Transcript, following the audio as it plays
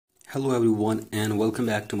Hello everyone and welcome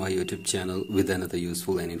back to my YouTube channel with another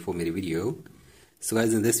useful and informative video. So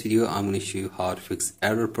guys, in this video I'm going to show you how to fix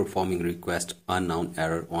error performing request unknown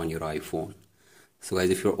error on your iPhone. So guys,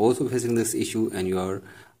 if you're also facing this issue and you are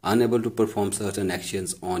unable to perform certain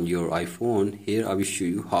actions on your iPhone, here I will show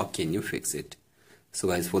you how can you fix it. So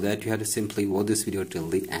guys, for that you have to simply watch this video till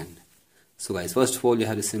the end. So guys, first of all you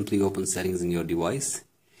have to simply open settings in your device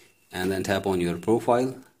and then tap on your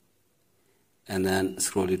profile and then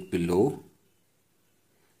scroll it below,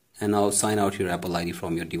 and now sign out your Apple ID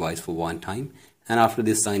from your device for one time, and after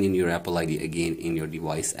this sign in your Apple ID again in your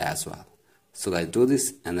device as well. So guys, do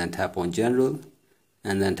this and then tap on general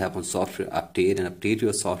and then tap on software update and update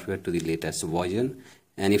your software to the latest version.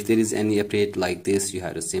 And if there is any update like this, you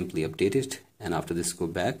have to simply update it, and after this go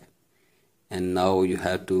back, and now you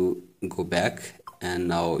have to go back and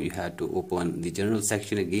now you have to open the general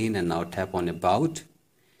section again and now tap on about.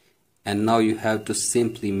 And now you have to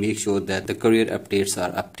simply make sure that the career updates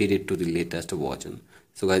are updated to the latest version.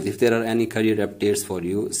 So guys, if there are any career updates for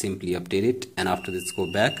you, simply update it, and after this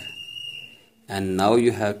go back, and now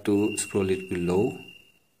you have to scroll it below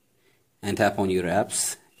and tap on your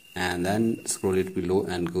apps and then scroll it below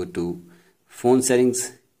and go to phone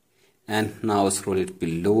settings, and now scroll it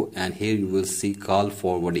below and here you will see call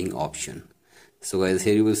forwarding option. So guys,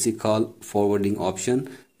 here you will see call forwarding option.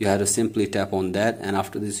 You have to simply tap on that, and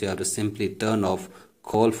after this you have to simply turn off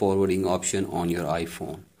call forwarding option on your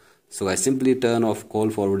iPhone. So I simply turn off call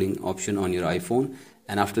forwarding option on your iPhone,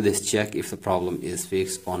 and after this check if the problem is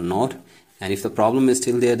fixed or not, and if the problem is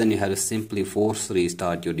still there, then you have to simply force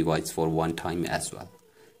restart your device for one time as well.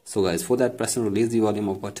 So guys, for that press and release the volume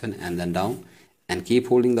up button and then down, and keep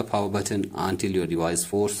holding the power button until your device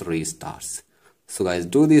force restarts. So guys,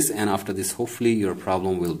 do this, and after this hopefully your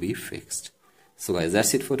problem will be fixed. So guys,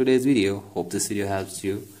 that's it for today's video. Hope this video helps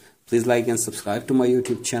you. Please like and subscribe to my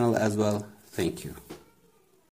YouTube channel as well. Thank you.